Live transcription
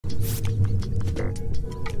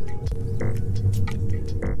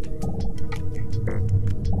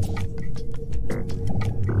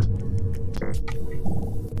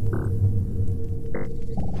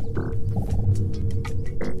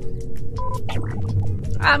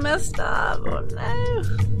I messed up. Oh no.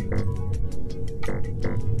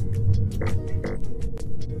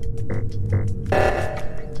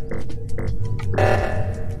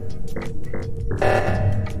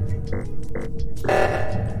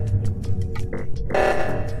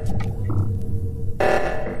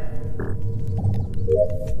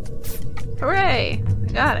 Hooray!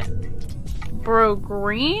 I got it. Bro,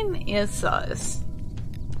 green is sus.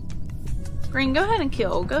 Green, go ahead and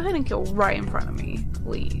kill. Go ahead and kill right in front of me,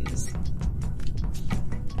 please.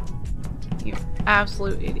 You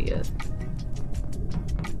absolute idiot.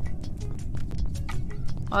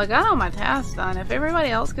 Well, I got all my tasks done. If everybody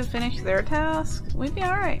else could finish their task, we'd be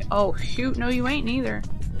alright. Oh, shoot. No, you ain't neither.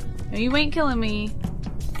 No, you ain't killing me.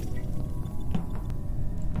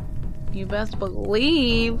 You best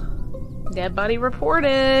believe. Dead body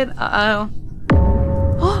reported. Uh-oh.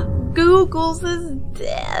 Googles is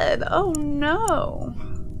dead. Oh no.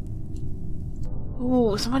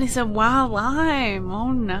 Ooh, somebody said wild lime.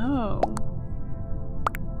 Oh no.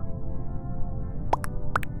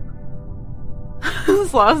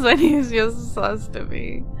 Sloth said he's just sus to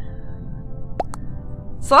me.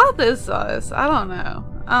 Sloth is sus. I don't know.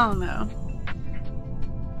 I don't know.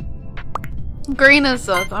 Green is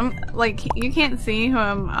sus. I'm like, you can't see who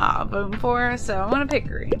I'm voting for, so I'm gonna pick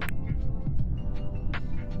green.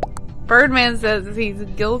 Birdman says he's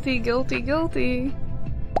guilty, guilty, guilty.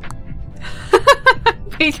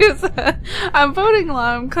 Peaches said, I'm voting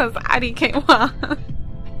lime because IDK1.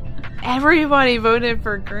 Everybody voted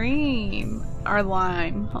for green. Or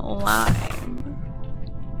lime. Lime.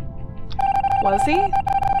 Was he?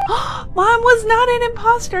 Lime was not an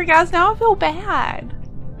imposter, guys. Now I feel bad.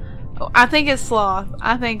 Oh, I think it's Sloth.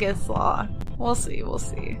 I think it's Sloth. We'll see. We'll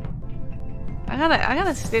see. I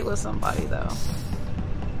gotta stick with somebody though.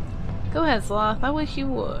 Go ahead, Sloth. I wish you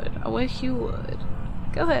would. I wish you would.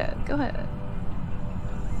 Go ahead. Go ahead.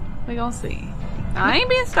 We gonna see. I ain't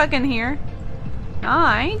being stuck in here. Nah,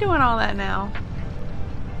 I ain't doing all that now.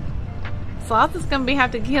 Sloth is gonna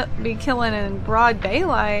have to be killing in broad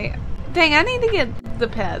daylight. Dang, I need to get the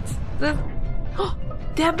pets.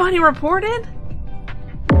 Dead body reported?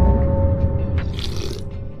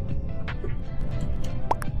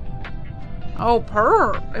 Oh,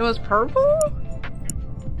 it was purple?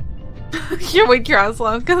 Should we try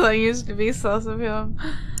Sloth? Because I used to be sus of him.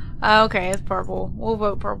 Okay, it's purple. We'll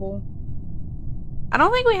vote purple. I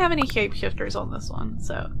don't think we have any shapeshifters on this one,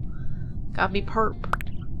 so gotta be perp.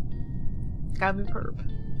 Gotta be perp.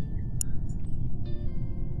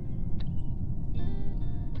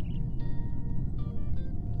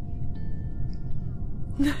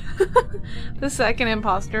 The second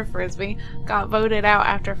imposter, Frisbee, got voted out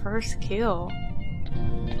after first kill.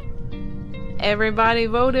 Everybody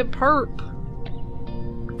voted perp.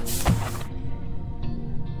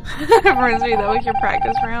 Frisbee, that was your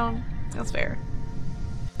practice round. That's fair.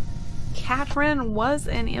 Catherine was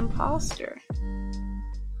an imposter.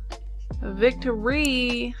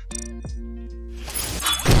 Victory.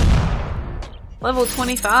 Level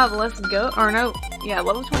 25, let's go. Or no, yeah,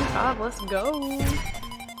 level 25, let's go.